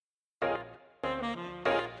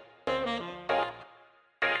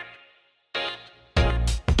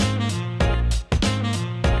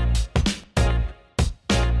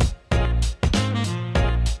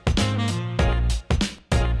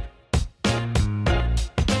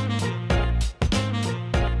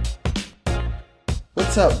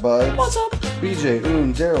What's up, buds? What's up? BJ,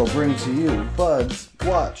 and Daryl bring to you Buds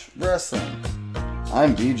Watch Wrestling.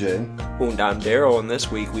 I'm BJ. And I'm Daryl, and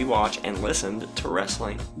this week we watched and listened to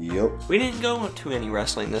wrestling. Yep. We didn't go to any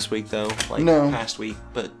wrestling this week, though, like No. past week,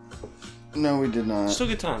 but No, we did not. still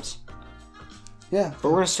good times. Yeah. But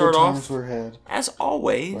we're going to start Good off, times were had. as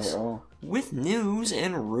always, By all. with news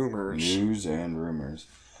and rumors. News and rumors.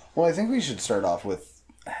 Well, I think we should start off with,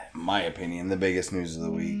 my opinion, the biggest news of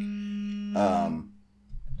the week.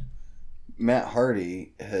 Matt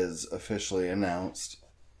Hardy has officially announced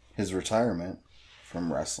his retirement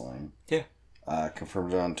from wrestling. Yeah.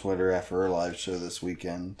 Confirmed it on Twitter after a live show this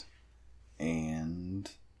weekend. And,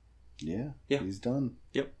 yeah. He's done.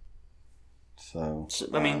 Yep. So,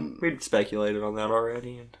 I mean, we'd speculated on that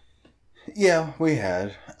already. And yeah, we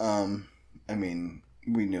had. I mean,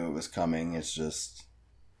 we knew it was coming. It's just,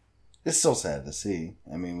 it's still sad to see.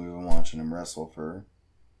 I mean, we've been watching him wrestle for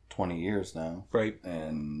 20 years now. Right.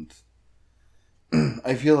 And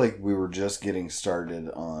I feel like we were just getting started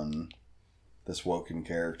on this Woken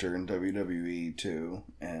character in WWE too,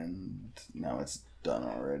 and now it's done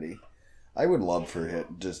already. I would love for it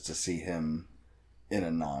just to see him in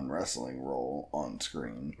a non-wrestling role on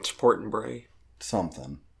screen. Supporting Bray.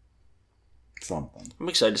 Something. I'm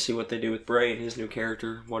excited to see what they do with Bray and his new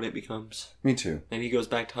character, what it becomes. Me too. Maybe he goes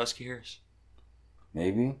back to Husky Harris.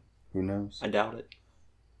 Maybe. Who knows? I doubt it.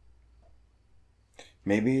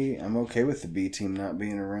 Maybe I'm okay with the B team not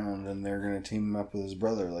being around and they're going to team him up with his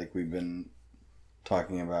brother like we've been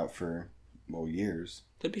talking about for, well, years.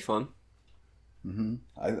 That'd be fun. Mm-hmm.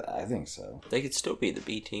 I think so. They could still be the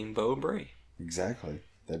B team, Bo and Bray. Exactly.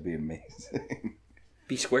 That'd be amazing.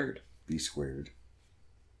 B squared. B squared.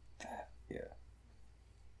 Yeah.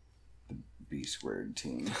 The B squared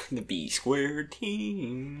team. The B squared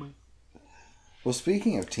team. Well,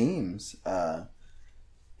 speaking of teams,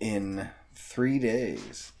 in 3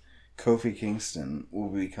 days, Kofi Kingston will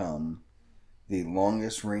become the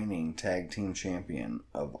longest reigning tag team champion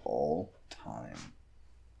of all time.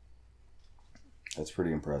 That's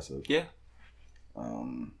pretty impressive. Yeah.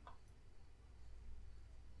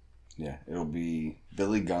 Yeah, it'll be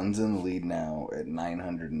Billy Gunn's in the lead now at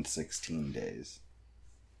 916 days.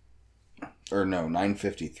 Or no,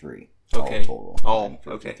 953. Okay. All total. All,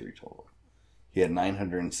 953 okay. total. He had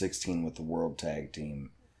 916 with the World Tag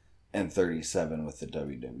Team and 37 with the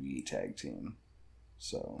WWE Tag Team.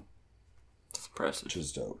 So, That's impressive. which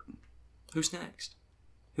is dope. Who's next?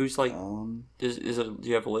 Who's like? Is it? Do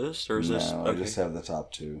you have a list or is this? No, Okay. I just have the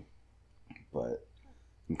top two. But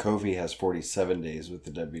Kofi has 47 days with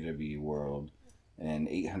the WWE World and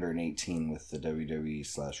 818 with the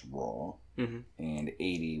WWE/Raw and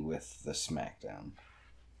 80 with the SmackDown.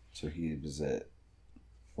 So he was at,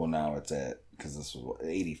 well, now it's at, because this was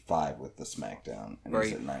 85 with the SmackDown and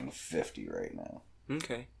he's at 950 right now.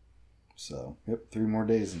 Okay. So, yep, 3 more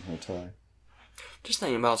days and he'll tie. Just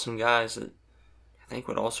thinking about some guys that I think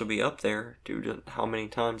would also be up there due to how many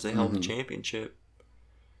times they held the championship.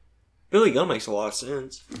 Billy Gunn makes a lot of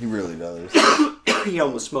sense. He really does. He held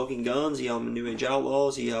him with Smoking Guns. He held him with New Age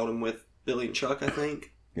Outlaws. He held him with Billy and Chuck, I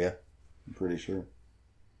think. Yeah, I'm pretty sure.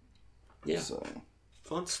 Yeah. So,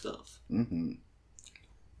 Fun stuff.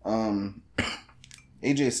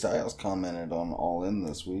 AJ Styles commented on All In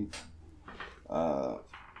this week.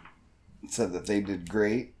 Said that they did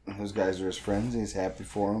great. Those guys are his friends. He's happy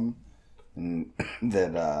for them. And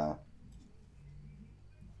that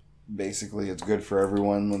basically it's good for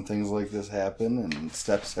everyone when things like this happen and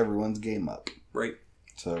steps everyone's game up. Right.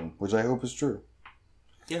 So, which I hope is true.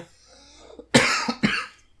 Yeah.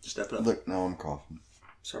 Step it up. Look, now I'm coughing.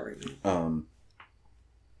 Sorry, man.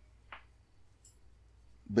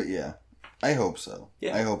 But yeah, I hope so.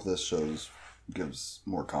 Yeah. I hope this gives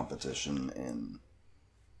more competition and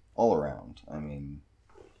all around. I mean,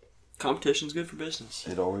 Competition's good for business.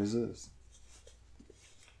 it always is.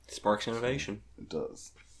 Sparks innovation. It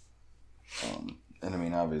does. And I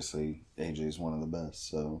mean, obviously, AJ's one of the best,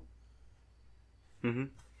 so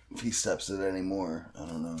if he steps it anymore, I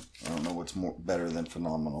don't know. I don't know what's better than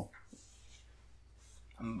phenomenal.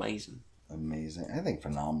 Amazing. Amazing. I think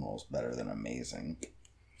phenomenal is better than amazing.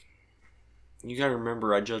 You gotta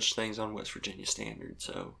remember, I judge things on West Virginia standards,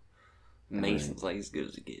 so amazing's like as good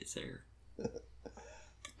as it gets there. I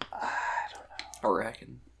don't know. I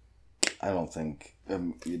reckon. I don't think.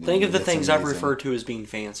 Think of the things I've referred to as being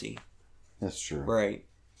fancy. That's true. Right.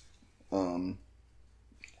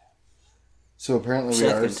 So apparently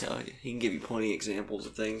Seth can tell you. He can give you plenty of examples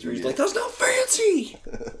of things where he's like, "That's not fancy."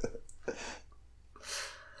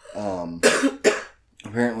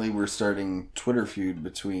 Apparently we're starting Twitter feud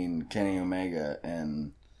between Kenny Omega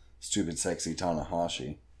and Stupid Sexy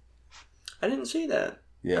Tanahashi. I didn't see that.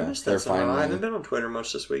 Yeah, I missed that somehow. I haven't been on Twitter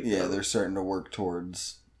much this week. Yeah, they're starting to work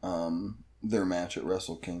towards their match at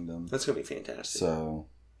Wrestle Kingdom. That's going to be fantastic. So,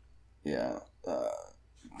 yeah.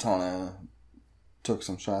 Tana took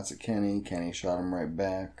some shots at Kenny. Kenny shot him right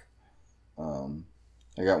back.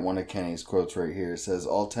 I got one of Kenny's quotes right here. It says,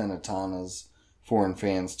 all 10 of Tana's foreign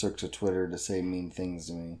fans took to Twitter to say mean things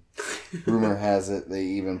to me. Rumor has it they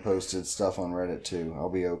even posted stuff on Reddit too. I'll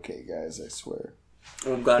be okay, guys, I swear.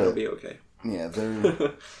 Well, I'm glad it'll be okay. Yeah,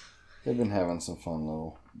 they've been having some fun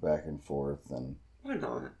little back and forth. And why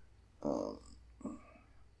not?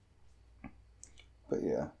 But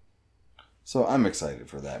yeah. So I'm excited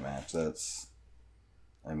for that match. That's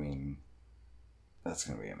going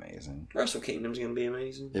to be amazing. Wrestle Kingdom's going to be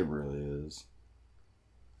amazing. It really is.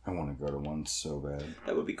 I want to go to one so bad.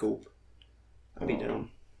 That would be cool. I'd be down.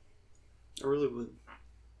 I really would.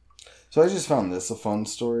 So I just found this a fun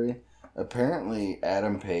story. Apparently,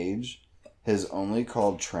 Adam Page has only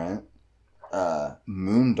called Trent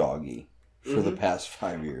Moondoggy for the past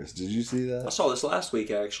 5 years. Did you see that? I saw this last week,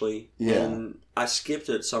 actually. Yeah. And I skipped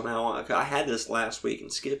it somehow. I had this last week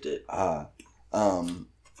and skipped it.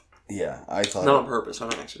 Yeah, I thought... Not on purpose,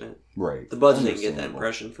 on accident. Right. The buds didn't get that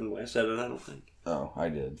impression from the way I said it, I don't think. Oh, I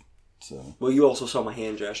did. So. Well, you also saw my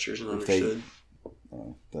hand gestures and understood.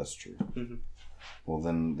 Oh, that's true. Mm-hmm. Well,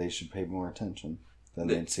 then they should pay more attention. Then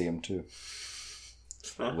they'd see him too.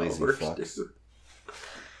 Lazy fucks.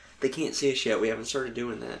 They can't see us yet. We haven't started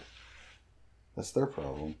doing that. That's their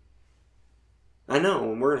problem. I know,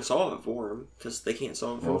 and we're going to solve it for them because they can't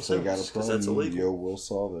solve it for themselves because that's illegal. Yo, we'll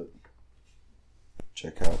solve it.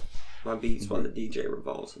 Check out. My beats while the DJ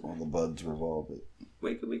revolves it. While the buds revolve it.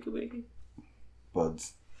 Wake up.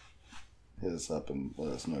 Buds, hit us up and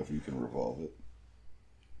let us know if you can revolve it.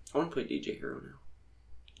 I want to play DJ Hero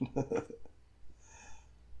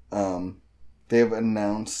now. They have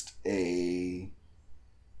announced the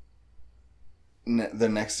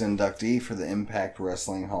next inductee for the Impact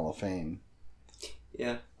Wrestling Hall of Fame.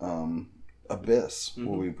 Yeah. Abyss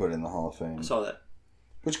will be put in the Hall of Fame. I saw that.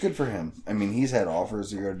 Which, good for him. I mean, he's had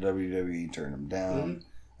offers to go to WWE, turned him down.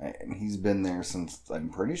 And he's been there since, I'm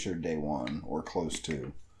pretty sure, day one, or close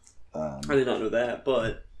to. I did not know that,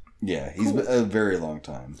 but... Yeah, he's been a very long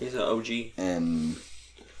time. He's an OG. And,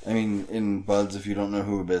 I mean, in Buds, if you don't know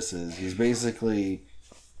who Abyss is, he's basically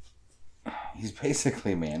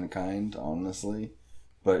Mankind, honestly.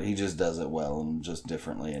 But he just does it well and just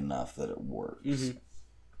differently enough that it works.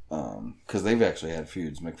 Because they've actually had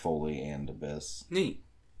feuds, Mick Foley and Abyss. Neat.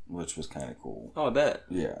 Which was kind of cool. Oh, I bet.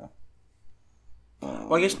 Yeah.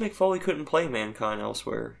 Well, I guess Mick Foley couldn't play Mankind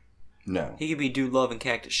elsewhere. No. He could be Dude Love and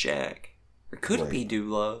Cactus Jack. Or could it be Dude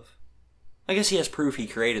Love? I guess he has proof he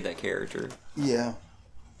created that character. Yeah.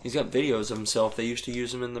 He's got videos of himself. They used to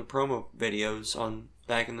use him in the promo videos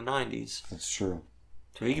back in the 90s. That's true.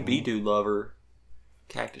 So he could be Dude Love or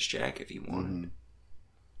Cactus Jack if he wanted.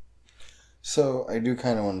 So, I do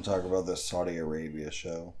kind of want to talk about this Saudi Arabia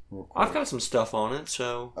show real quick. I've got some stuff on it,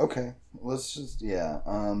 so... Okay. Let's just,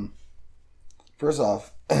 first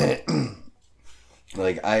off, I don't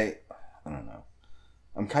know.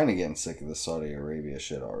 I'm kind of getting sick of the Saudi Arabia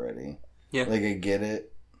shit already. Yeah. I get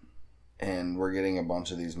it, and we're getting a bunch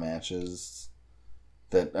of these matches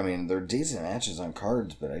that, I mean, they're decent matches on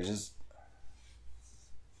cards, but I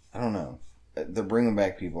don't know. They're bringing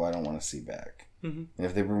back people I don't want to see back. And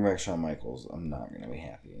if they bring back Shawn Michaels, I'm not going to be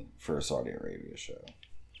happy for a Saudi Arabia show.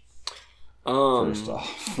 First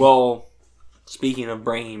off. Well, speaking of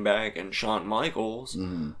bringing back and Shawn Michaels,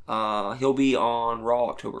 he'll be on Raw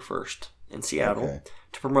October 1st in Seattle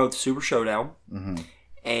to promote the Super Showdown.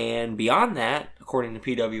 And beyond that, according to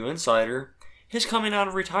PW Insider, he's coming out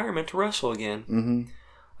of retirement to wrestle again.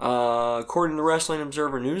 According to the Wrestling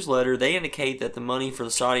Observer newsletter, they indicate that the money for the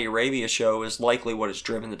Saudi Arabia show is likely what has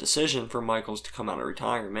driven the decision for Michaels to come out of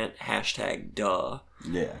retirement. #duh.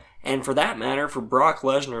 Yeah. And for that matter, for Brock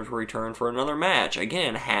Lesnar to return for another match.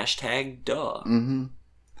 Again, #duh.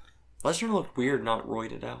 Lesnar looked weird, not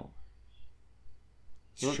roided out.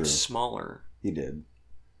 He looked smaller. He did.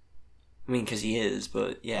 I mean, because he is,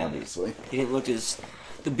 but yeah. Obviously. He didn't look as...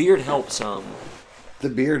 The beard helped some. The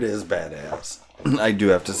beard is badass. I do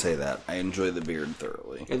have to say that. I enjoy the beard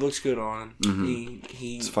thoroughly. It looks good on him.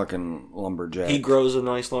 It's fucking lumberjack. He grows a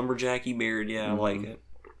nice lumberjacky beard. Yeah, I like it.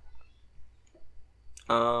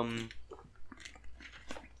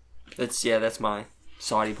 That's my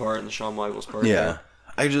Saudi part and the Shawn Michaels part. Yeah.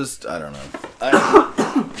 I don't know.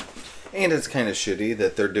 And it's kind of shitty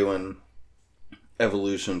that they're doing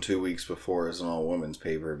Evolution 2 weeks before as an all-women's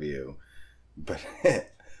pay-per-view. But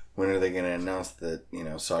when are they going to announce that,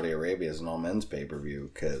 Saudi Arabia is an all-men's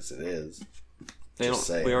pay-per-view? Because it is.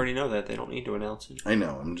 We already know that. They don't need to announce it. I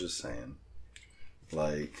know. I'm just saying.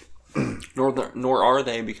 Like, nor are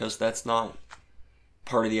they, because that's not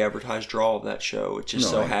part of the advertised draw of that show. It just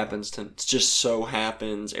so happens,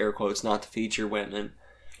 air quotes, not to feature women.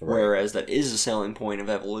 Right. Whereas that is a selling point of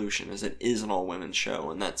Evolution, is it is an all-women's show,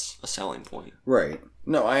 and that's a selling point. Right.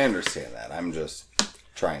 No, I understand that. I'm just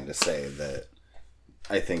trying to say that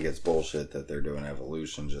I think it's bullshit that they're doing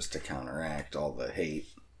Evolution just to counteract all the hate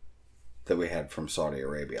that we had from Saudi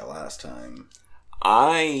Arabia last time.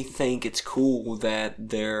 I think it's cool that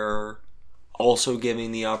they're also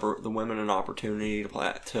giving the women an opportunity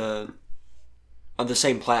to on the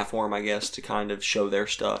same platform, I guess, to kind of show their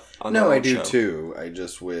stuff. No, I do too. I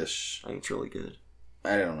just wish. I think it's really good.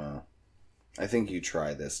 I don't know. I think you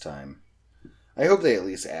try this time. I hope they at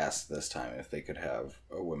least ask this time if they could have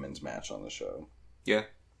a women's match on the show. Yeah.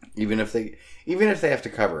 Even if they have to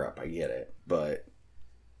cover up, I get it. But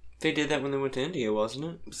they did that when they went to India, wasn't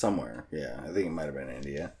it? Somewhere, yeah. I think it might have been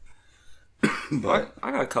India. But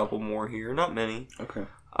I got a couple more here, not many. Okay.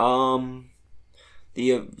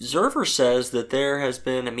 The Observer says that there has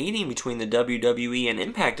been a meeting between the WWE and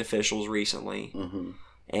Impact officials recently,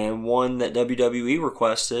 and one that WWE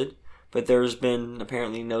requested, but there's been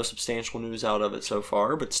apparently no substantial news out of it so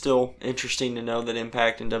far, but still interesting to know that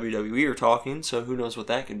Impact and WWE are talking, so who knows what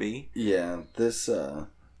that could be. Yeah, this,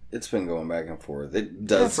 it's been going back and forth. It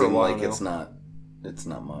does seem like it's not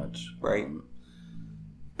much. Right.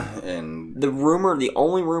 And the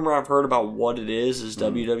only rumor I've heard about what it is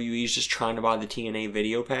WWE's just trying to buy the TNA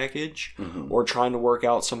video package, or trying to work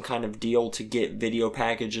out some kind of deal to get video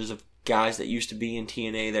packages of guys that used to be in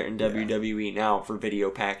TNA that are in WWE now for video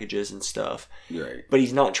packages and stuff. Right. But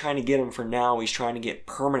he's not trying to get them for now. He's trying to get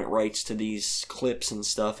permanent rights to these clips and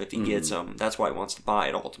stuff if he gets them. That's why he wants to buy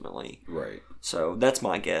it ultimately. Right. So that's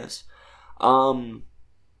my guess. Even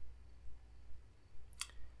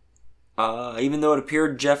though it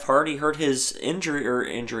appeared Jeff Hardy hurt his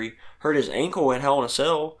hurt his ankle at Hell in a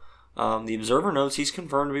Cell, the Observer notes he's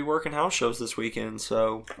confirmed to be working house shows this weekend.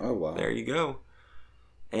 So, there you go.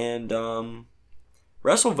 And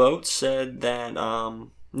WrestleVotes said that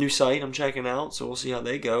new site I'm checking out, so we'll see how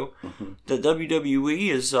they go. That WWE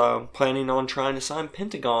is planning on trying to sign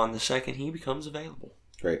Pentagon the second he becomes available.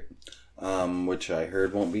 Great, which I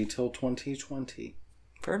heard won't be till 2020.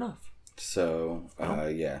 Fair enough. So,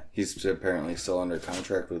 he's apparently still under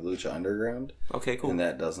contract with Lucha Underground. Okay, cool. And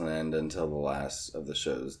that doesn't end until the last of the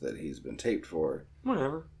shows that he's been taped for.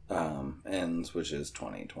 Whenever. Ends, which is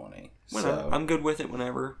 2020. Whenever. So, I'm good with it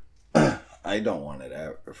whenever. I don't want it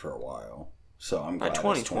out for a while. So I'm glad by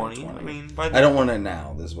 2020. I mean, I don't want it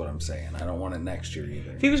now, this is what I'm saying. I don't want it next year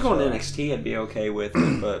either. If he was going to NXT, I'd be okay with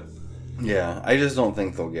it, but... Yeah, I just don't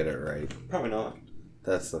think they'll get it right. Probably not.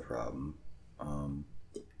 That's the problem.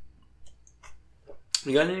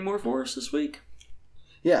 You got any more for us this week?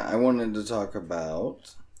 Yeah, I wanted to talk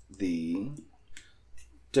about the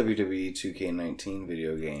WWE 2K19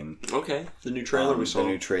 video game. Okay, the new trailer we saw. The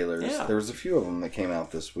new trailers. Yeah. There was a few of them that came out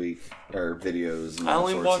this week, or videos. And I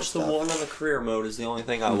only watched the one on the career mode is the only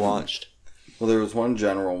thing I watched. Well, there was one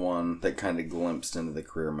general one that kind of glimpsed into the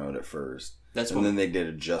career mode at first. Then they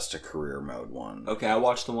did just a career mode one. Okay, I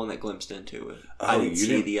watched the one that glimpsed into it. I didn't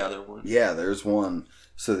see the other one. Yeah, there's one.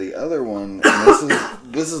 So the other one, and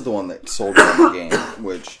this is the one that sold out the game,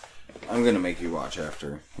 which I'm going to make you watch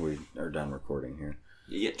after we are done recording here.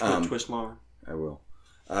 You get Twist Mar. I will.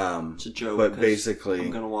 It's a joke. But basically,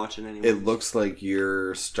 I'm going to watch it anyway. It looks like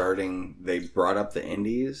you're starting. They brought up the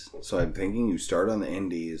indies, so I'm thinking you start on the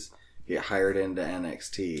indies, get hired into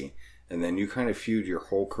NXT, and then you kind of feud your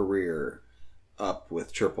whole career up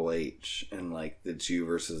with Triple H, and like it's you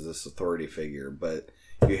versus this authority figure, but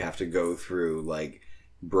you have to go through like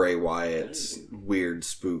Bray Wyatt's weird,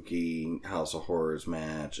 spooky House of Horrors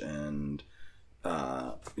match, and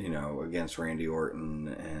against Randy Orton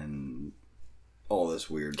and all this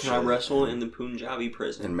weird shit. Can I wrestle in the Punjabi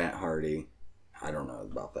prison? And Matt Hardy. I don't know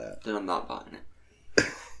about that. Then I'm not buying it.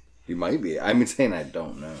 You might be. I'm saying I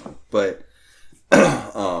don't know, but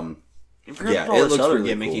all this other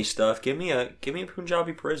really gimmicky cool stuff. Give me a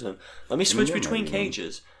Punjabi prison. Let me switch between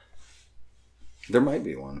cages. There might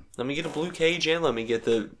be one. Let me get a blue cage and let me get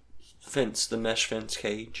the mesh fence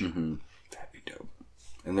cage. Mm-hmm. That'd be dope.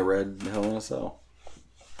 And the red Hell in a Cell.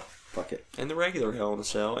 Fuck it. And the regular Hell in a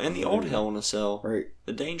Cell. And the old Hell in a Cell. Right.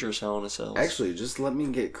 The dangerous Hell in a Cell. Actually, just let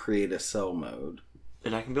me create a cell mode.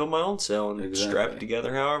 And I can build my own cell and strap it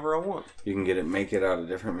together however I want. You can make it out of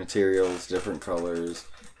different materials, different colors,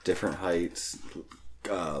 different heights,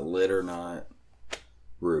 lit or not.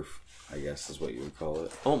 Roof, I guess is what you would call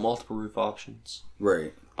it. I want multiple roof options.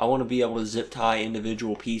 Right. I want to be able to zip tie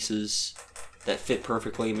individual pieces that fit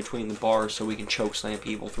perfectly in between the bars so we can choke slam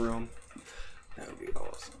people through them. That would be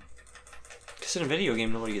awesome. Because in a video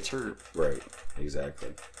game, nobody gets hurt. Right. Exactly.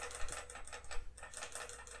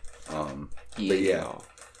 But yeah.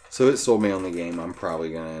 So it sold me on the game. I'm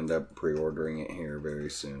probably going to end up pre-ordering it here very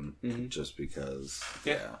soon. Mm-hmm. Just because,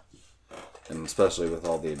 yeah. And especially with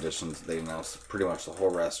all the additions, they announced pretty much the whole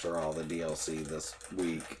rest or all the DLC this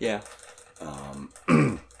week. Yeah.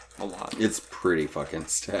 A lot. It's pretty fucking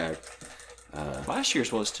stacked. Last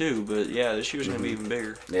year's was too, but yeah, this year's going to be even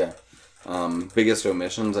bigger. Yeah. Biggest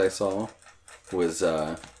omissions I saw was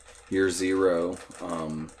Year Zero,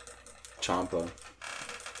 Champa.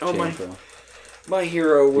 Oh, my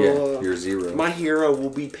hero will... Yeah, Year Zero. My hero will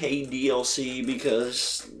be paid DLC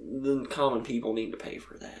because the common people need to pay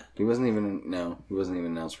for that. He wasn't even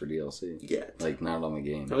announced for DLC. Yeah. Like, not on the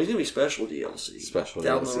game. No, he's going to be special DLC. Special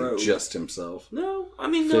down DLC, the road. just himself. No, I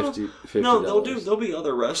mean, no. $50. No, there'll be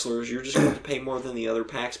other wrestlers. You're just going to have to pay more than the other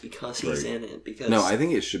packs because he's in it. Because no, I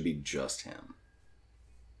think it should be just him.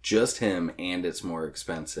 Just him, and it's more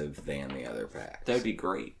expensive than the other packs. That would be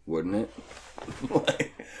great. Wouldn't it?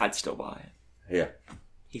 I'd still buy it. Yeah.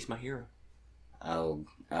 He's my hero. I'll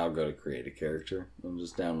go to create a character and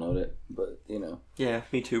just download it, but, you know. Yeah,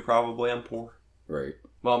 me too, probably. I'm poor. Right.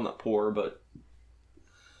 Well, I'm not poor, but...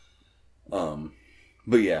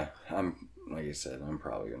 But yeah, like I said, I'm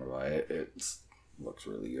probably going to buy it. It looks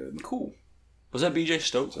really good. Cool. Was that BJ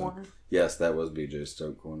Stoke corner? Yes, that was BJ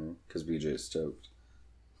Stoke corner, because BJ's stoked.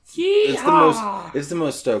 Yeah. It's the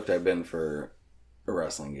most stoked I've been for a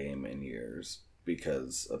wrestling game in years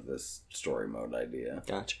because of this story mode idea.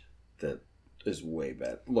 Gotcha. That is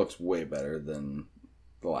looks way better than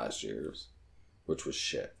the last year's, which was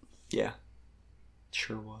shit. Yeah.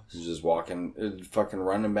 Sure was. Just fucking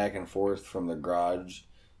running back and forth from the garage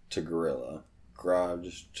to Gorilla.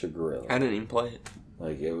 Garage to Gorilla. I didn't even play it.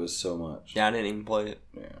 Like, it was so much. Yeah, I didn't even play it.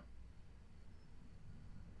 Yeah.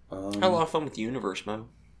 I had a lot of fun with the Universe mode.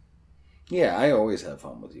 Yeah, I always have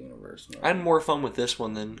fun with the Universe mode. I had more fun with this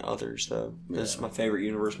one than others, though. This is my favorite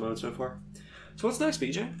Universe mode so far. So what's next,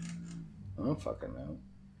 BJ? I don't fucking know.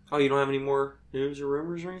 Oh, you don't have any more news or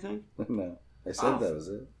rumors or anything? No. I said that was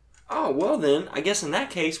it. Oh, well then, I guess in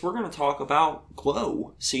that case, we're going to talk about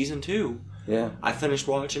Glow, Season 2. Yeah. I finished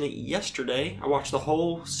watching it yesterday. I watched the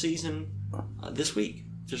whole season this week.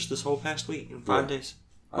 Just this whole past week, in 5 days.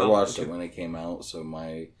 I watched it when it came out, so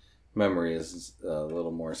my memory is a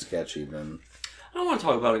little more sketchy than... I don't want to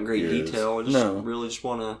talk about it in great detail. I just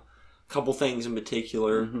want a couple things in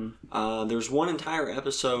particular. Mm-hmm. There's one entire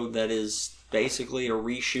episode that is basically a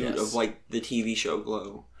reshoot of like the TV show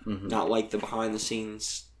Glow. Mm-hmm. Not like the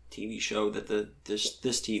behind-the-scenes TV show that this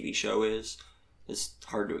TV show is. It's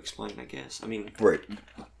hard to explain, I guess. I mean... Right.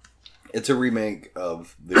 It's a remake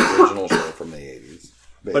of the original show from the 80s.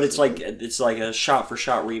 Basically. But it's like a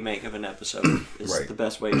shot-for-shot remake of an episode. Is the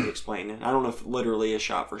best way to explain it. I don't know if literally a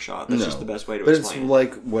shot-for-shot. That's just the best way to explain it. But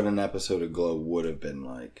it's like what an episode of Glow would have been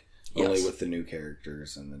like. Only with the new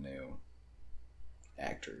characters and the new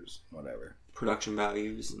actors, whatever. Production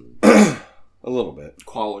values and... a little bit.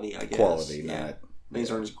 Quality, I guess. Quality, not...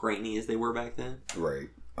 Things aren't as grainy as they were back then. Right.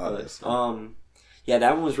 Obviously. But, yeah,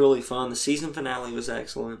 that one was really fun. The season finale was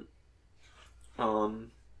excellent.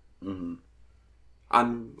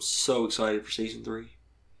 I'm so excited for season 3.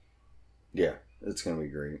 Yeah, it's gonna be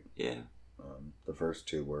great. Yeah. The first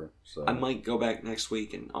 2 were. So I might go back next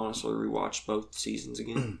week and honestly rewatch both seasons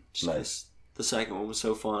again. Nice. The second one was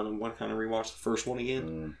so fun. I want to kind of rewatch the first one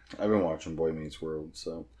again. I've been watching Boy Meets World,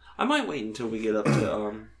 so I might wait until we get up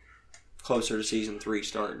to closer to season 3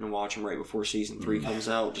 starting and watch them right before season 3 comes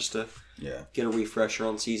out, just to get a refresher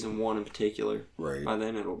on season 1 in particular. Right. By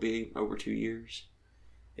then it'll be over 2 years.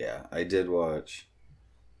 Yeah, I did watch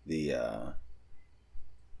the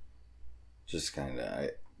just kind of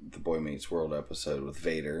the Boy Meets World episode with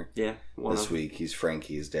Vader. Yeah. This week he's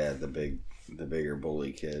Frankie's dad, the bigger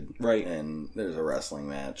bully kid. Right. And there's a wrestling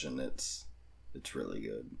match, and it's really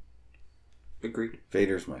good. Agreed.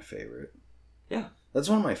 Vader's my favorite. Yeah. That's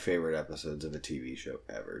one of my favorite episodes of a TV show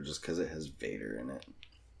ever, just because it has Vader in it.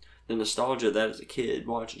 The nostalgia of that as a kid,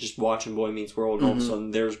 watching Boy Meets World, and all of a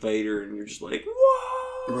sudden there's Vader, and you're just like,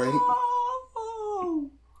 whoa! Right?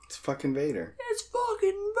 It's fucking Vader. It's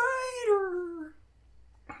fucking Vader!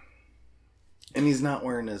 And he's not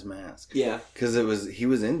wearing his mask. Yeah. Because he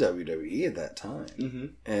was in WWE at that time. Mm-hmm.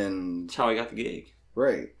 And that's how I got the gig.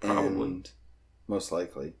 Right. Probably. And most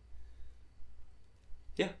likely.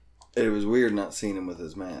 Yeah. It was weird not seeing him with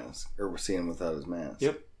his mask. Or seeing him without his mask.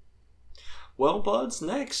 Yep. Well, buds,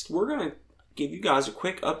 next we're going to give you guys a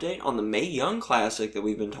quick update on the Mae Young Classic that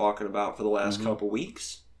we've been talking about for the last couple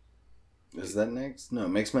weeks. Is that next? No,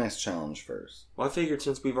 Mixed Match Challenge first. Well, I figured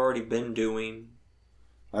since we've already been doing...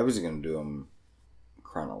 I was going to do them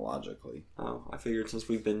chronologically. Oh, I figured since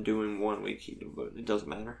we've been doing one week, but it doesn't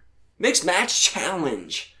matter. Mixed Match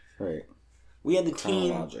Challenge! Right. We had the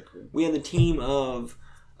team of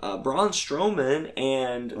Braun Strowman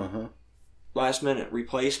and last minute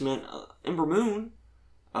replacement Ember Moon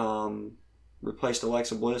replaced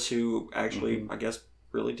Alexa Bliss, who actually, I guess,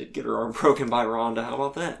 really did get her arm broken by Ronda. How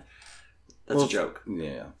about that? That's a joke.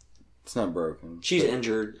 Yeah. It's not broken. She's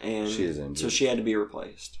injured, and she is injured. So she had to be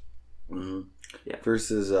replaced. Mm-hmm. Yeah.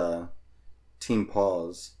 Versus Team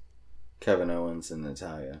Paws, Kevin Owens and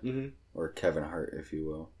Natalya. Mm-hmm. Or Kevin Hart, if you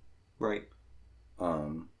will. Right.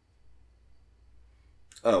 Oh,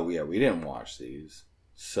 yeah, we didn't watch these.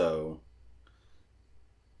 So...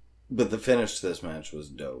 But the finish to this match was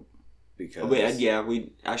dope. Because... we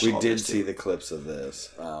did see the clips of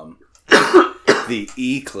this. The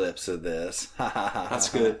E-clips of this. That's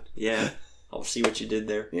good. Yeah. I'll see what you did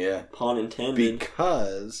there. Yeah. Pun intended.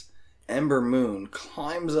 Because Ember Moon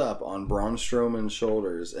climbs up on Braun Strowman's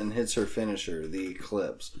shoulders and hits her finisher, the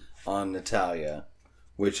Eclipse, on Natalya,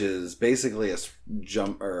 which is basically a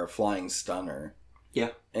jump or a flying stunner. Yeah.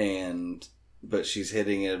 But she's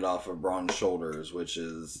hitting it off of Braun's shoulders, which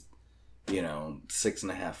is,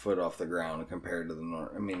 6.5 foot off the ground compared to the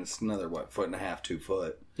north. I mean, it's another, 1.5 2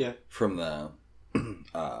 foot? Yeah. From the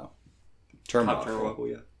turnbuckle.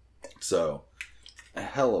 Turnbuckle, yeah. So, a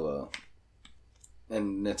hell of a...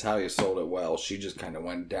 And Natalya sold it well. She just kind of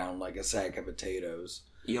went down like a sack of potatoes.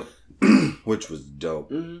 Yep. Which was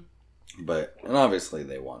dope. Mm-hmm. And obviously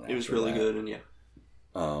they won. It was really good, and yeah.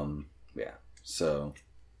 Yeah. So,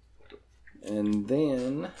 and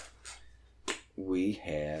then we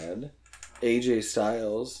had AJ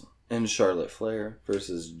Styles and Charlotte Flair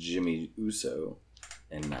versus Jimmy Uso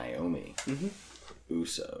and Naomi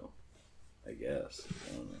Uso, I guess.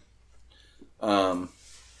 I don't know.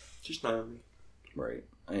 Just Naomi. Right.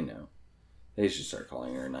 I know. They should start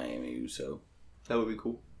calling her Naomi Uso. That would be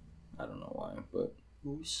cool. I don't know why, but...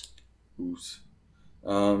 Oos. Who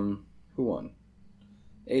won?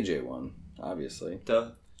 AJ won, obviously. Duh.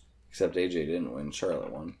 Except AJ didn't win.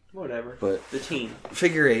 Charlotte won. Whatever. But the team.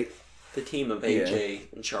 Figure 8. The team of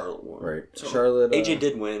AJ and Charlotte won. Right. So Charlotte... AJ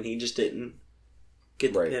did win. He just didn't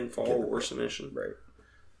get the pinfall or submission. Right.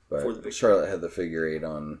 But Charlotte had the figure 8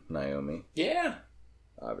 on Naomi. Yeah.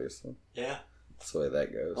 Obviously. Yeah. That's the way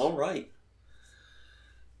that goes. All right.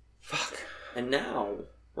 Fuck. And now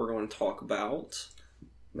we're going to talk about...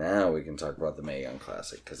 Now we can talk about the Mae Young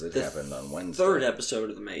Classic because it happened on Wednesday. Third episode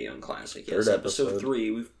of the Mae Young Classic. Yes, episode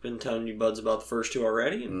 3. We've been telling you buds about the first 2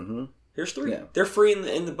 already. And here's 3. Yeah. They're free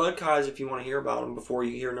in the Budkies if you want to hear about them. Before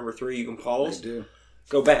you hear number 3, you can pause. They do.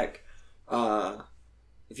 Go back.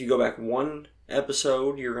 If you go back 1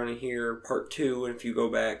 episode, you're going to hear part 2. And if you go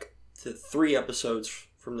back to 3 episodes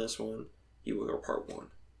from this one, you will hear part 1.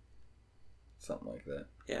 Something like that.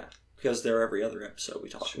 Yeah. Because they're every other episode we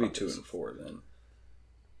talk about. Should be 2 and 4 then.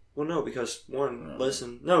 Well, no, because 1,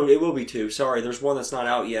 No, it will be 2. Sorry, there's 1 that's not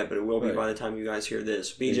out yet, but it will be by the time you guys hear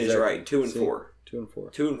this. BJ's right. 2 and 4. 2 and 4.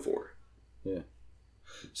 2 and 4. Yeah.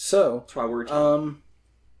 So, that's why we're all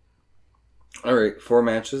right, 4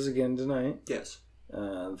 matches again tonight. Yes.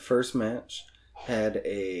 The first match had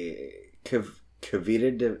a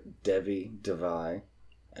Kavita Devi.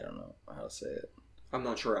 I don't know how to say it. I'm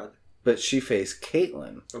not sure either. But she faced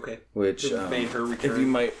Caitlyn. Okay. Which made her return. If you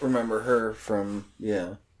might remember her from,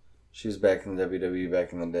 she was back in the WWE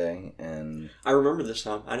back in the day. And I remember this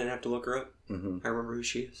time. I didn't have to look her up. Mm-hmm. I remember who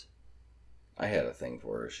she is. I had a thing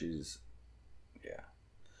for her. She's,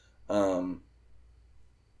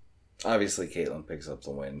 obviously Caitlyn picks up the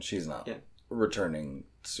win. She's not returning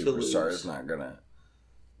superstar. Is not going to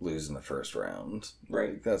lose in the first round.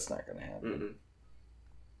 Right. Like, that's not going to happen.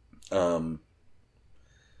 Mm-hmm.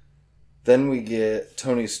 Then we get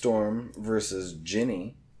Toni Storm versus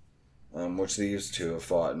Jinny, which these two have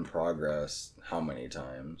fought in Progress how many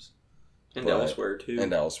times? And elsewhere too,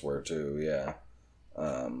 yeah.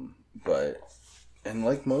 And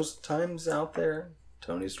like most times out there,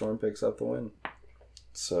 Toni Storm picks up the win.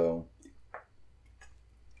 So...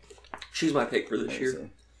 She's my pick for this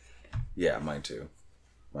year. Yeah, mine too.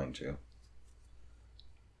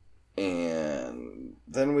 And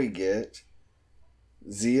then we get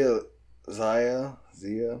Zia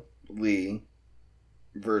Lee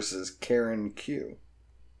versus Karen Q.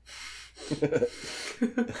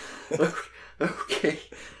 Okay.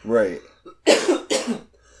 Right.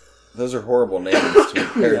 Those are horrible names to be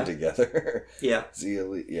paired together. Yeah. Zia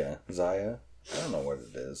Lee. Yeah. Zaya? I don't know what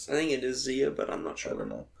it is. I think it is Zia, but I'm not sure. I don't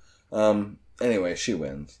know. Anyway, she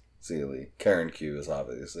wins. Zealy. Karen Q is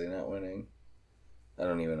obviously not winning. I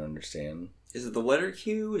don't even understand. Is it the letter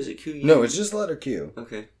Q? Is it Q-U? No, it's just the letter Q.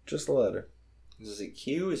 Okay. Just the letter. Is it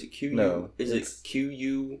Q? Is it Q-U? No. Is it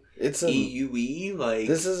Q-U-E-U-E? Like,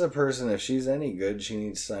 this is a person, if she's any good, she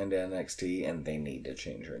needs to sign to NXT, and they need to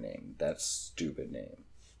change her name. That's a stupid name.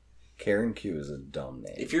 Karen Q is a dumb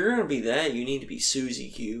name. If you're going to be that, you need to be Susie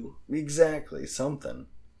Q. Exactly. Something.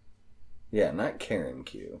 Yeah, not Karen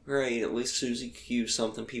Q. Right, at least Susie Q,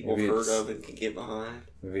 something people have heard of and can get behind.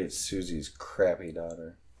 Maybe it's Susie's crappy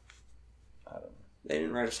daughter. I don't know. They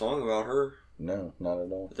didn't write a song about her. No, not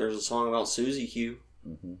at all. But there's a song about Susie Q.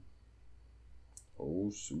 Mm-hmm.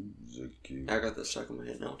 Oh, Susie Q. I got that stuck in my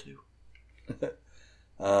head now, too.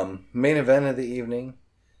 Main event of the evening.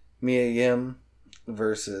 Mia Yim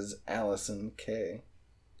versus Allison Kay.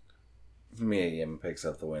 Mia Yim picks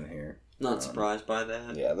up the win here. Not surprised by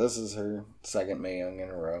that. Yeah, this is her second Mae Young in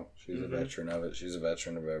a row. She's a veteran of it. She's a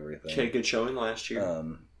veteran of everything. She had a good showing last year.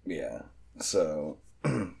 Yeah. So,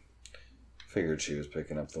 figured she was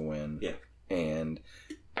picking up the win. Yeah. And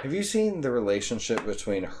have you seen the relationship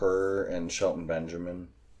between her and Shelton Benjamin?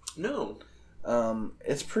 No.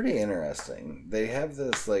 It's pretty interesting. They have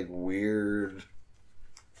this, like, weird...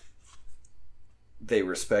 They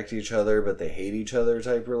respect each other, but they hate each other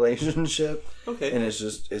type relationship. Okay. And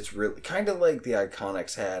it's really kind of like the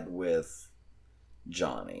Iconics had with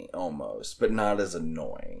Johnny, almost, but not as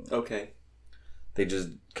annoying. Okay. They just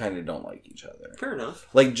kind of don't like each other. Fair enough.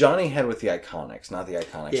 Like Johnny had with the Iconics, not the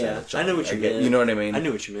Iconics had with Johnny. I know what you meant. You know what I mean? I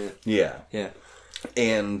knew what you meant. Yeah. Yeah.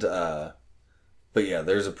 And, but yeah,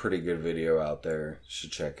 there's a pretty good video out there you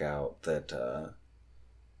should check out that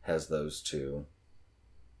has those two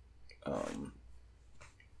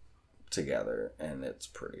together, and it's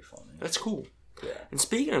pretty funny. That's cool. Yeah. And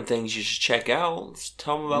speaking of things you should check out, let's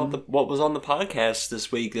tell them about what was on the podcast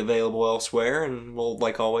this week, available elsewhere, and we'll,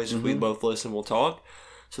 like always, if we both listen, we'll talk.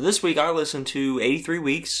 So this week I listened to 83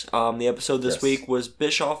 Weeks. The episode this week was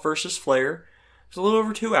Bischoff versus Flair. It was a little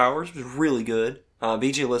over 2 hours. It was really good.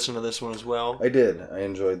 BJ listened to this one as well. I did. I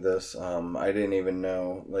enjoyed this. I didn't even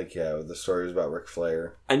know, the story was about Ric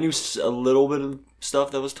Flair. I knew a little bit of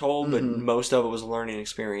stuff that was told, but most of it was a learning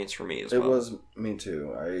experience for me as well. It was me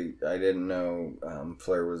too. I didn't know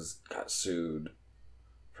Flair got sued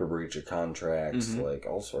for breach of contracts, like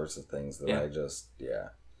all sorts of ththings that I just,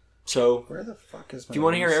 So, where the fuck is my if you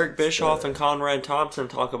want to hear Eric Bischoff and Conrad Thompson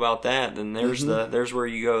talk about that, then there's there's where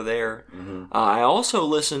you go there. I also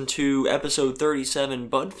listened to episode 37,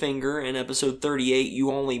 Budfinger, and episode 38,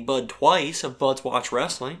 You Only Bud Twice, of Bud's Watch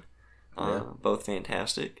Wrestling. Both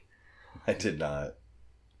fantastic. I did not.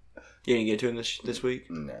 You didn't get to him this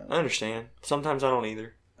week? No. I understand. Sometimes I don't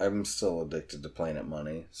either. I'm still addicted to Planet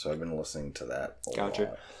Money, so I've been listening to that a lot.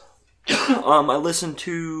 I listened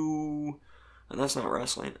to... And that's not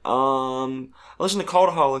wrestling. I listened to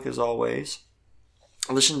Cultaholic as always.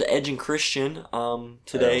 I listened to Edge and Christian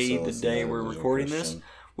today, the day we're recording this,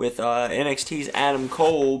 with NXT's Adam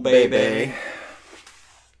Cole, baby.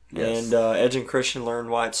 Yes. And Edge and Christian learned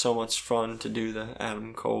why it's so much fun to do the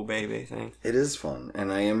Adam Cole, baby thing. It is fun,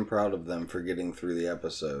 and I am proud of them for getting through the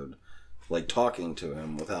episode, like talking to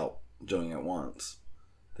him without doing it once.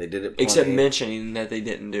 They did it plenty. Except mentioning that they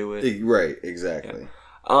didn't do it. Right, exactly. Yeah.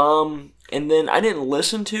 And then I didn't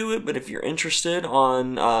listen to it, but if you're interested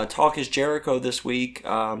on Talk is Jericho this week,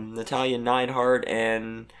 Natalia Neidhart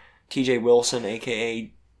and TJ Wilson,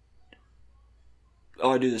 a.k.a.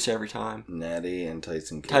 Oh, I do this every time. Natty and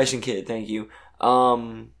Tyson Kidd. Tyson Kidd, thank you.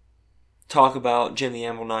 Talk about Jim the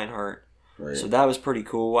Anvil Neidhart. Right. So that was pretty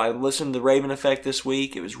cool. I listened to Raven Effect this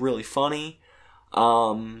week. It was really funny.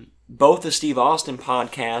 Both the Steve Austin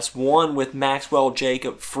podcasts, one with Maxwell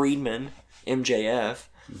Jacob Friedman, MJF.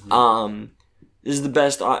 This is the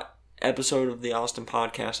best episode of the Austin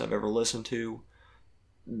podcast I've ever listened to.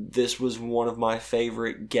 This was one of my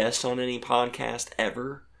favorite guests on any podcast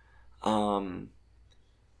ever.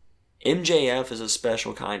 MJF is a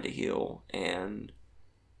special kind of heel, and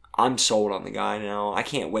I'm sold on the guy now. I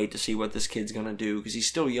can't wait to see what this kid's going to do, because he's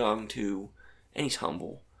still young, too, and he's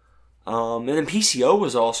humble. And then PCO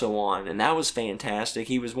was also on, and that was fantastic.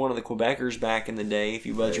 He was one of the Quebecers back in the day, if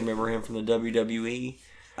you guys remember him from the WWE.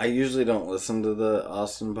 I usually don't listen to the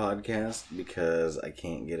Austin podcast because I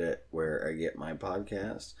can't get it where I get my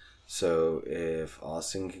podcast. So if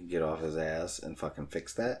Austin could get off his ass and fucking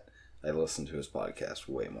fix that, I listen to his podcast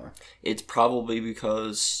way more. It's probably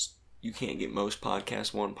because you can't get most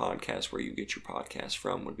podcasts. One podcast where you get your podcast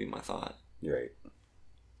from would be my thought. You're right.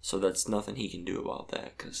 So that's nothing he can do about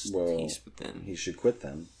that, because he's with them. He should quit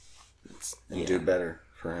them and do better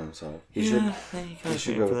for himself. He should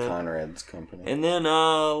go with Conrad's company. And then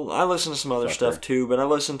I listened to some other stuff too, but I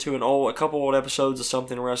listened to a couple old episodes of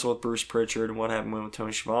Something to Wrestle with Bruce Pritchard and What Happened with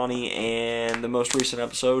Tony Schiavone, and the most recent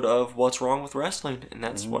episode of What's Wrong with Wrestling, and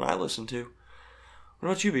that's what I listened to. What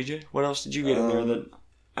about you, BJ? What else did you get in there that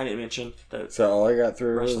I didn't mention? So all I got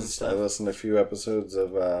through was I listened to a few episodes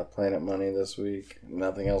of Planet Money this week.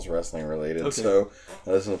 Nothing else wrestling related. Okay. So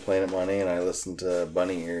I listened to Planet Money and I listened to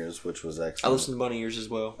Bunny Ears, which was excellent. I listened to Bunny Ears as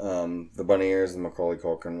well. The Bunny Ears, the Macaulay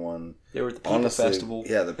Culkin one. They were at the People Festival.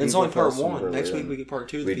 Yeah, the People Festival. It's only part one. Next week we get part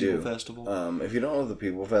two of the People Festival. If you don't know what the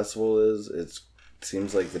People Festival is, it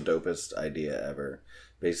seems like the dopest idea ever.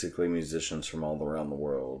 Basically, musicians from all around the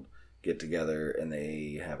world get together and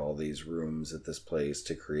they have all these rooms at this place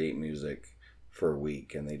to create music for a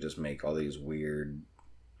week, and they just make all these weird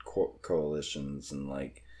coalitions and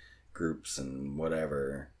like groups and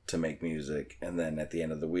whatever to make music, and then at the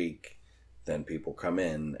end of the week then people come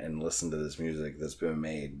in and listen to this music that's been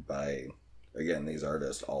made by, again, these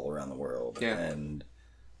artists all around the world. Yeah. And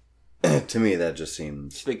to me that just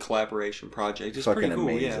seems it's a big collaboration project. It's fucking pretty cool,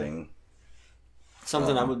 amazing. Yeah.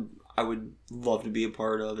 Something I would love to be a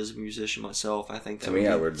part of as a musician myself. I think that to me,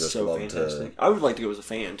 I would just love fantastic. I would like to go as a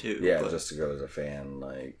fan too. Yeah, just to go as a fan.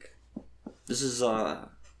 Like this is, I'm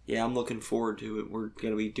looking forward to it. We're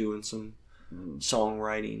gonna be doing some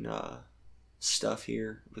songwriting stuff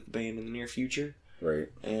here with the band in the near future, right?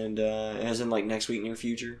 And as in like next week, near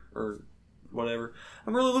future or whatever.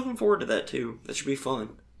 I'm really looking forward to that too. That should be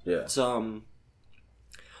fun. Yeah. It's never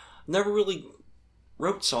really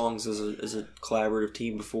wrote songs as a collaborative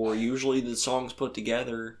team before. Usually the songs put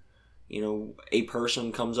together, a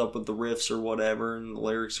person comes up with the riffs or whatever and the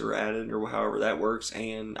lyrics are added or however that works,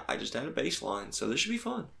 and I just add a bass line. So this should be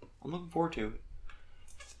fun. I'm looking forward to it.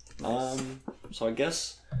 So I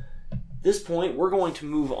guess at this point we're going to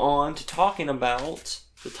move on to talking about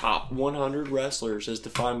the top 100 wrestlers as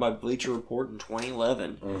defined by Bleacher Report in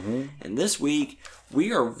 2011. Mm-hmm. And this week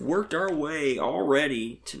we are worked our way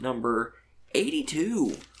already to number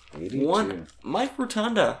 82. One, Mike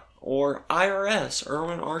Rotunda, or IRS,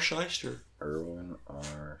 Irwin R. Shyster. Irwin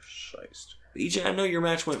R. Shyster. BJ, I know your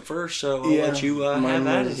match went first, so I'll let you have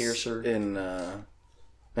at it here, sir. In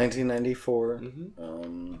 1994,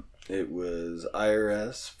 it was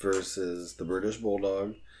IRS versus the British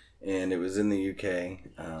Bulldog, and it was in the UK.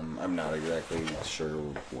 I'm not exactly sure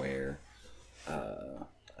where.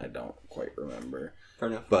 I don't quite remember. Fair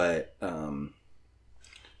enough. But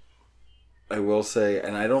I will say,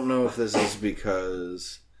 and I don't know if this is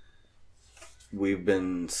because we've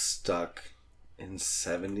been stuck in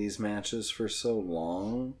 70s matches for so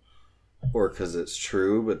long, or because it's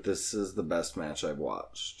true, but this is the best match I've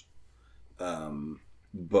watched.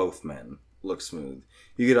 Both men look smooth.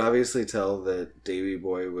 You could obviously tell that Davey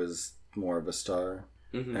Boy was more of a star.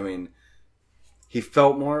 Mm-hmm. I mean, he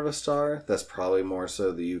felt more of a star. That's probably more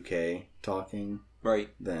so the UK talking. Right.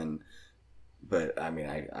 But, I mean,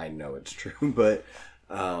 I know it's true. But,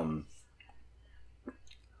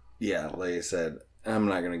 yeah, like I said, I'm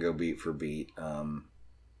not going to go beat for beat.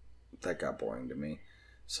 That got boring to me.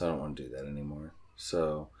 So I don't want to do that anymore.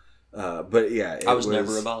 So, but yeah. I was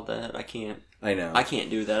never about that. I can't. I know. I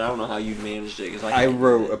can't do that. I don't know how you managed it. Cause I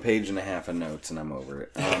wrote a page and a half of notes and I'm over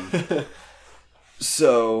it.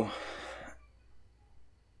 So,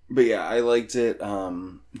 but yeah, I liked it.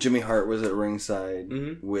 Jimmy Hart was at ringside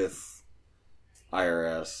with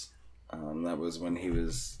IRS. That was when he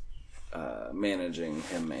was managing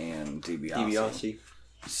him and DiBiase.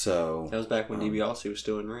 So that was back when DiBiase was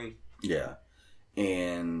still in the ring. Yeah.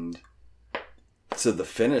 And so the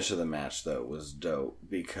finish of the match, though, was dope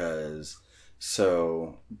because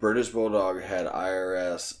British Bulldog had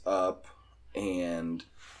IRS up and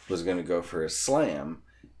was going to go for a slam,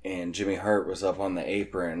 and Jimmy Hart was up on the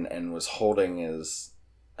apron and was holding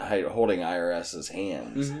IRS's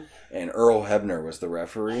hands, and Earl Hebner was the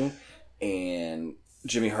referee, and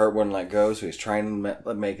Jimmy Hart wouldn't let go, so he's trying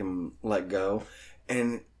to make him let go,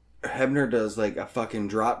 and Hebner does like a fucking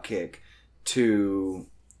drop kick to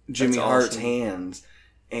Jimmy Hart's hands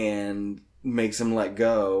and makes him let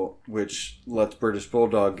go, which lets British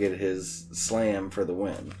Bulldog get his slam for the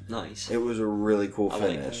win. Nice. It was a really cool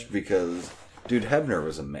finish because, dude, Hebner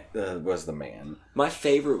was the man. My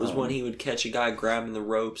favorite was when he would catch a guy grabbing the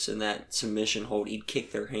ropes in that submission hold. He'd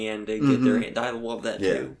kick their hand to get their hand. I love that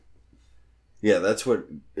too. Yeah, that's what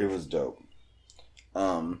it was dope.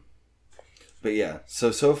 But yeah,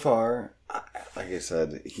 so far, like I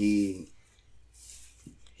said, he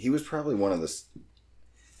was probably one of the...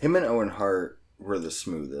 Him and Owen Hart were the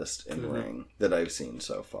smoothest in ring that I've seen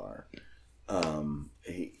so far.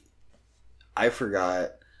 I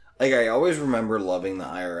forgot... Like, I always remember loving the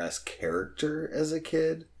IRS character as a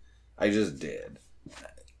kid. I just did.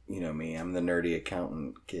 You know me, I'm the nerdy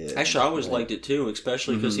accountant kid. Actually, I always liked it too,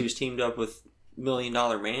 especially because he was teamed up with $1 Million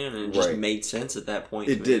Man, and it just made sense at that point.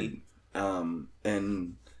 It did.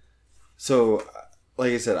 And so,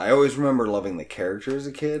 like I said, I always remember loving the character as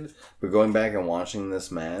a kid, but going back and watching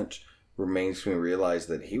this match makes me realize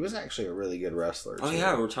that he was actually a really good wrestler. Oh,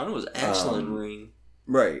 yeah, Rotano was excellent in ring.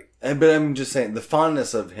 Right. But I'm just saying, the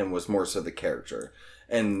fondness of him was more so the character.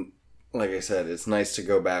 And, like I said, it's nice to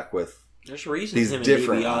go back with there's a reason these him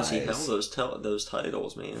different and DiBiase held those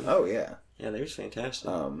titles, man. Oh, yeah. Yeah, they was fantastic.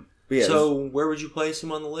 Yeah, so, where would you place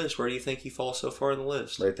him on the list? Where do you think he falls so far on the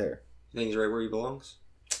list? Right there. You think he's right where he belongs?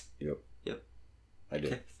 Yep. I do.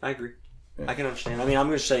 Okay, I agree. Yeah. I can understand. I mean, I'm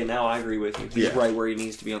going to say now I agree with you. He's right where he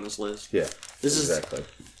needs to be on this list. Yeah, this is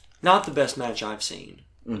not the best match I've seen.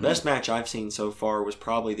 The best match I've seen so far was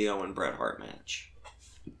probably the Owen Bret Hart match.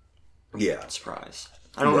 Yeah. Surprise.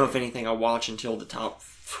 I don't know if anything I watch until the top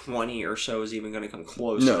 20 or so is even going to come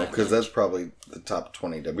close. No, because that's probably the top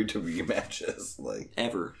 20 WWE matches, like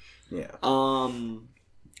ever. Yeah.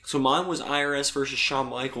 So mine was IRS versus Shawn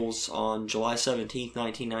Michaels on July 17th,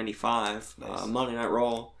 1995, nice. Monday Night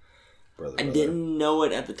Raw. I didn't know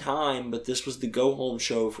it at the time, but this was the go home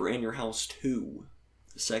show for In Your House 2,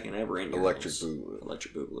 the second ever In Your Electric House. Boogaloo.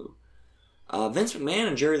 Electric Boogaloo. Vince McMahon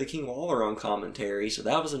and Jerry the King Lawler on commentary, so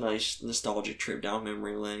that was a nice nostalgic trip down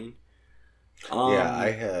memory lane. Yeah, I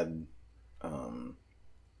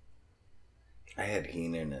had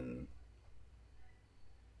Heenan and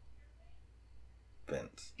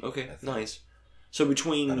Vince. Okay, nice. So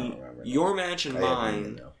between your match and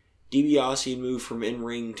mine, DiBiase moved from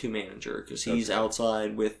in-ring to manager because he's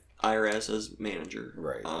outside with IRS as manager.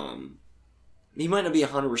 Right. He might not be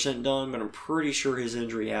 100% done, but I'm pretty sure his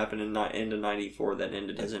injury happened in end of '94 that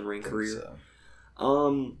ended his in-ring career.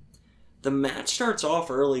 So. The match starts off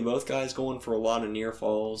early. Both guys going for a lot of near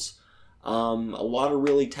falls. A lot of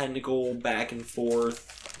really technical back and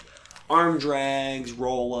forth. Arm drags,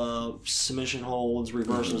 roll-ups, submission holds,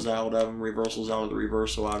 reversals out of them, reversals out of the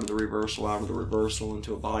reversal, out of the reversal, out of the reversal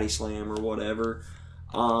into a body slam or whatever.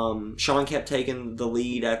 Shawn kept taking the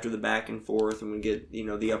lead after the back and forth and would get,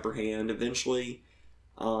 the upper hand. Eventually,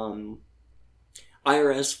 IRS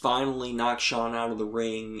finally knocks Shawn out of the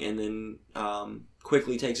ring and then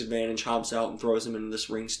quickly takes advantage, hops out and throws him into this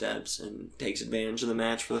ring steps and takes advantage of the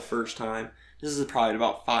match for the first time. This is probably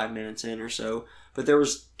about 5 minutes in or so. But there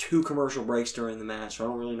was 2 commercial breaks during the match, so I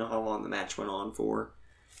don't really know how long the match went on for.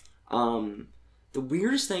 The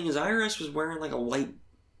weirdest thing is IRS was wearing like a light,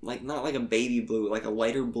 not like a baby blue, like a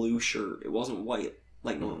lighter blue shirt. It wasn't white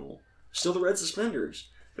like normal. Still the red suspenders,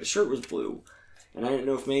 but his shirt was blue. And I didn't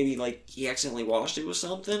know if maybe he accidentally washed it with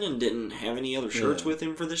something and didn't have any other shirts with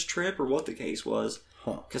him for this trip or what the case was.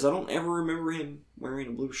 Because I don't ever remember him wearing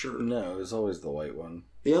a blue shirt. No, it was always the white one.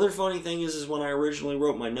 The other funny thing is when I originally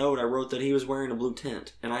wrote my note, I wrote that he was wearing a blue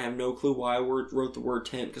tent. And I have no clue why I wrote the word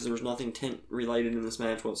tent, because there was nothing tent related in this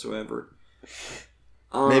match whatsoever.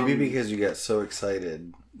 Maybe because you got so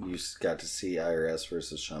excited, you got to see IRS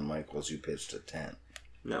versus Shawn Michaels, you pitched a tent.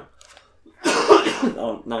 No.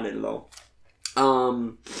 No, not at all.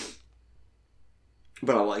 But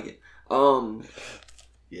I like it. Yeah,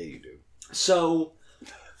 you do. So,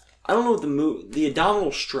 I don't know what the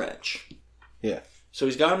abdominal stretch. Yeah. So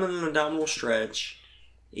he's got him in an abdominal stretch.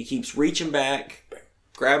 He keeps reaching back,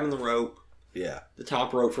 grabbing the rope. Yeah. The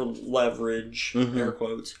top rope for leverage, air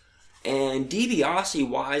quotes. And DiBiase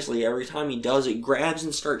wisely, every time he does it, grabs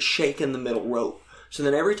and starts shaking the middle rope. So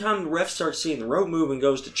then every time the ref starts seeing the rope move and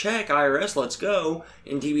goes to check, IRS lets go,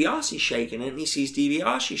 and DiBiase's shaking it, and he sees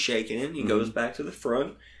DiBiase shaking it, and he goes back to the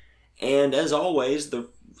front. And as always, the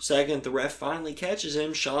second the ref finally catches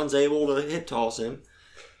him, Shawn's able to hip toss him.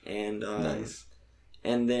 And nice.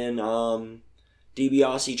 And then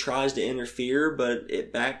DiBiase tries to interfere, but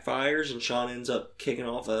it backfires, and Shawn ends up kicking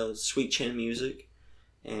off a Sweet Chin music.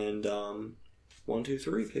 And 1, 2,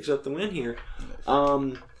 3 picks up the win here.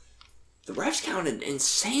 The refs counted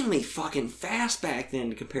insanely fucking fast back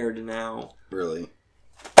then compared to now. Really?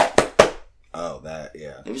 Oh, that,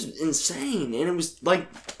 yeah. It was insane. And it was like,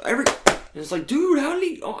 it's like, dude,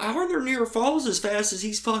 how are there near falls as fast as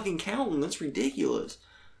he's fucking counting? That's ridiculous.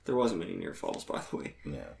 There wasn't many near falls, by the way.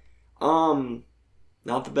 Yeah.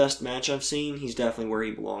 Not the best match I've seen. He's definitely where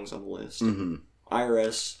he belongs on the list.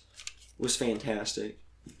 IRS was fantastic.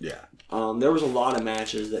 Yeah. There was a lot of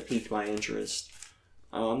matches that piqued my interest.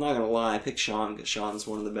 I'm not going to lie, I picked Shawn because Shawn's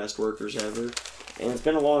one of the best workers ever. And it's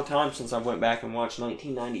been a long time since I went back and watched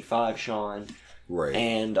 1995 Shawn. Right.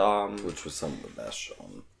 And, which was some of the best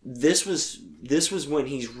Shawn. This was this was when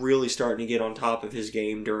he's really starting to get on top of his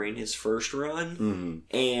game during his first run,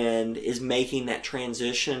 and is making that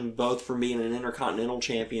transition both from being an Intercontinental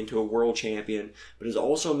Champion to a World Champion, but is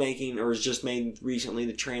also making, or has just made recently,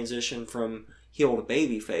 the transition from heel to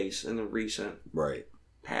babyface in the recent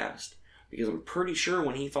past. Because I'm pretty sure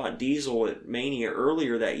when he fought Diesel at Mania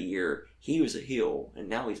earlier that year, he was a heel, and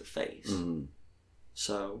now he's a face. Mm-hmm.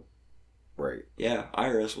 So, yeah,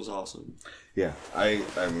 IRS was awesome. Yeah, I'm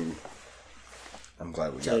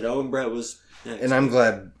glad we got it. Owen Brett was next. And I'm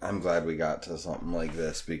glad we got to something like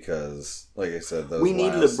this because, like I said, we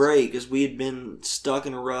needed a break because we had been stuck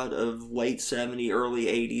in a rut of late 70s, early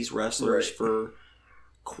 80s wrestlers for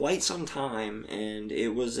quite some time, and it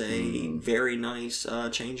was a very nice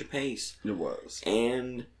change of pace. It was.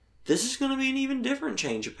 And this is going to be an even different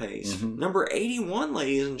change of pace. Mm-hmm. Number 81,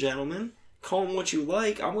 ladies and gentlemen, call him what you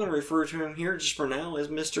like. I'm going to refer to him here just for now as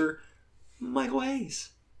Mr. Michael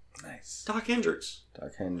Hayes. Nice. Doc Hendricks.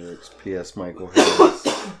 P.S. Michael Hayes.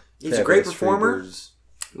 He's a great performer.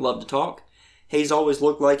 Love to talk. Hayes always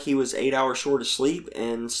looked like he was 8 hours short of sleep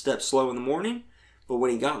and stepped slow in the morning. But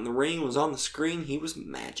when he got in the ring and was on the screen, he was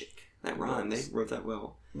magic. That rhyme, they wrote that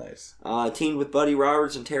well. Nice. Teamed with Buddy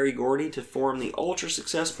Roberts and Terry Gordy to form the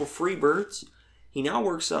ultra-successful Freebirds. He now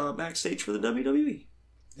works backstage for the WWE.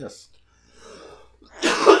 Yes.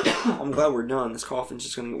 I'm glad we're done. This coughing's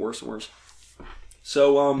just going to get worse and worse.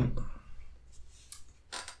 So,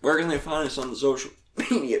 where can they find us on the social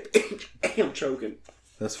media page? I'm choking.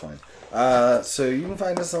 That's fine. So you can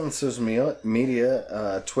find us on social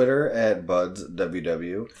media, Twitter at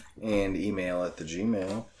BudsWW, and email at the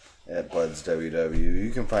Gmail at BudsWW.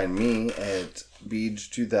 You can find me at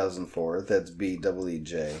Beej2004. That's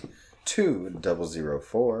BEEJ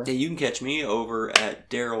 2004. Yeah, you can catch me over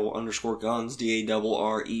at Daryl_Guns,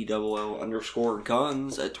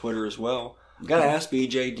 DARRELL_Guns at Twitter as well. Gotta ask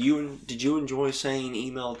BJ, did you enjoy saying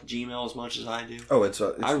email to Gmail as much as I do? Oh, it's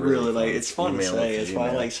I really like. It's fun to say. That's why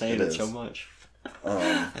I like saying it so much.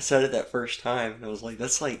 I said it that first time, and I was like,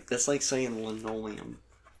 "That's like saying linoleum."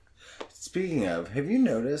 Speaking of, have you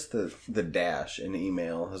noticed that the dash in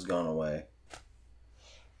email has gone away?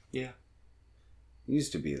 Yeah, it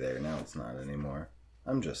used to be there. Now it's not anymore.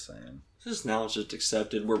 I'm just saying. Now it's just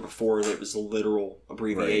accepted, where before it was a literal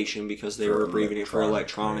abbreviation because they were abbreviating for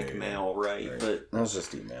electronic mail, right? But now it's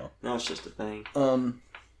just email. Now it's just a thing.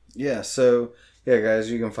 Yeah, so, yeah,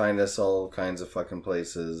 guys, you can find us all kinds of fucking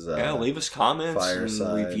places. Leave us comments and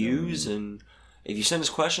reviews, and if you send us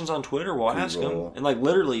questions on Twitter, we'll ask them. And,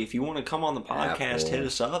 literally, if you want to come on the podcast, hit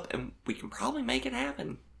us up, and we can probably make it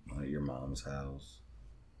happen. At your mom's house.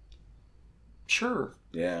 Sure.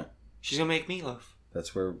 Yeah. She's going to make meatloaf.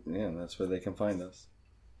 That's where they can find us.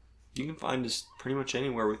 You can find us pretty much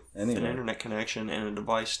anywhere with an internet connection and a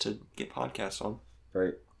device to get podcasts on.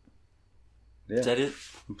 Right. Yeah. Is that it?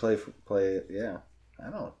 Play, yeah. I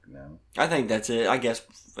don't know. I think that's it. I guess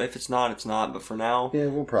if it's not, it's not. But for now... Yeah,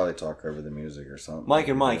 we'll probably talk over the music or something. Mike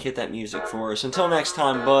and Mike, hit that music for us. Until next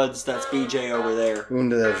time, buds, that's BJ over there.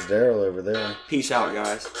 Wounded, that's Daryl over there. Peace out,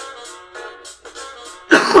 guys.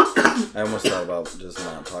 I almost thought about just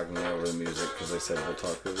not talking over the music because I said we'll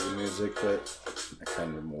talk over the music, but I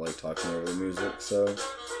kind of like talking over the music, so...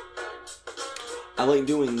 I like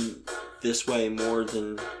doing this way more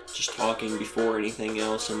than just talking before anything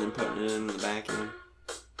else and then putting it in the back end.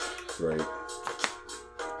 Right.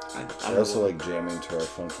 I also like jamming to our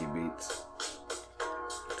funky beats.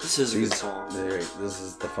 This is a good song. This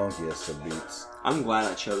is the funkiest of beats. I'm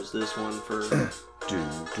glad I chose this one for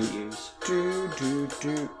use.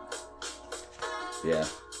 Yeah.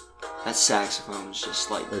 That saxophone is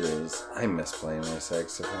just like... It is. I miss playing my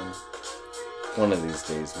saxophone. One of these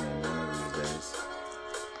days, man. One of these days.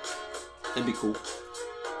 It'd be cool.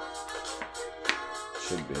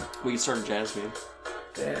 Should be. We could start a jazz band.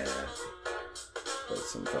 Yeah. Play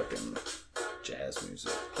some fucking jazz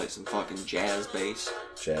music. Play some fucking jazz bass.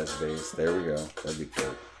 Jazz bass. There we go. That'd be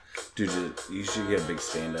cool. Dude, you should get a big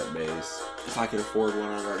stand-up bass. If I could afford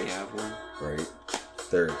one, I'd already have one. Right.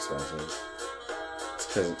 They're expensive. It's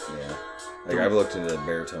because, yeah. I've looked into the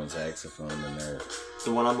baritone saxophone, and they're...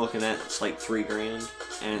 The one I'm looking at, it's like $3,000,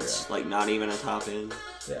 and it's not even a top end.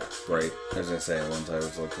 Yeah, right. I was gonna say, once I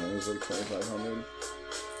was looking, it was like $2,500.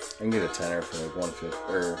 I can get a tenner for like $150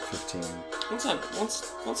 or $15.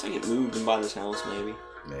 Once I get moved and buy this house, maybe.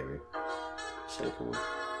 Maybe. So cool.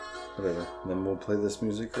 Whatever. Then we'll play this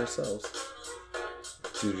music ourselves.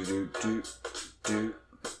 Do.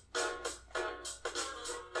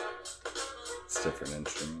 It's different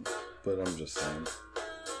instruments, but I'm just saying.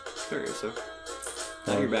 There you go, sir.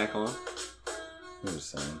 Now you're back on. I'm just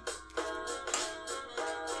saying.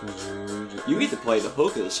 You get to play the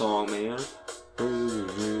hook of the song, man.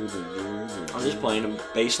 I'm just playing a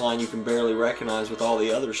bass line you can barely recognize with all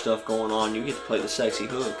the other stuff going on. You get to play the sexy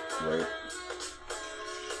hook. Right.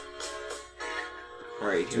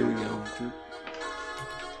 Alright, here we go.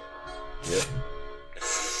 Yep.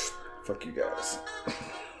 Fuck you guys.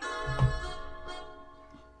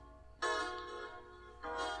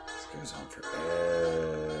 This goes on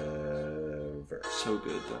forever. So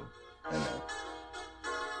good, though. I know.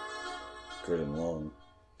 Good and long.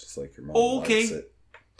 Just like your mom Okay. likes it.